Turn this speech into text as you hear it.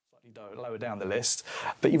Lower down the list,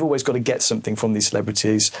 but you've always got to get something from these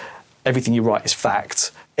celebrities. Everything you write is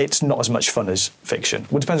fact. It's not as much fun as fiction.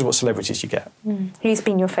 Well, it depends on what celebrities you get. Who's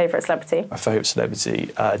been your favourite celebrity? My favourite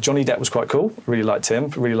celebrity? Johnny Depp was quite cool. Really liked him.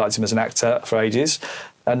 Really liked him as an actor for ages.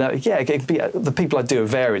 And the people I do are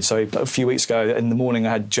varied. So a few weeks ago, in the morning,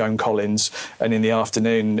 I had Joan Collins, and in the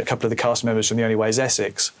afternoon, a couple of the cast members from The Only Way is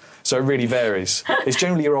Essex. So it really varies. It's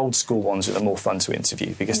generally your old school ones that are more fun to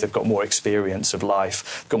interview because they've got more experience of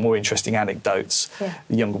life, got more interesting anecdotes. Yeah.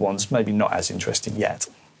 The younger ones, maybe not as interesting yet.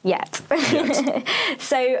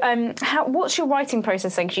 So what's your writing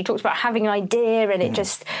process then? Because you talked about having an idea and it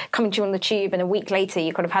just coming to you on the tube, and a week later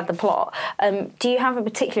you kind of had the plot. Do you have a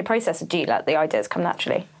particular process, or do you let the ideas come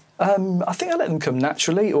naturally? I think I let them come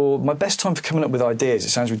naturally, or my best time for coming up with ideas, it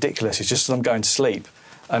sounds ridiculous, it's just as I'm going to sleep.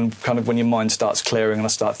 And kind of when your mind starts clearing and I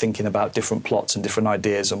start thinking about different plots and different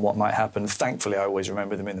ideas and what might happen, thankfully I always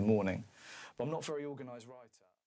remember them in the morning. But I'm not a very organised writer.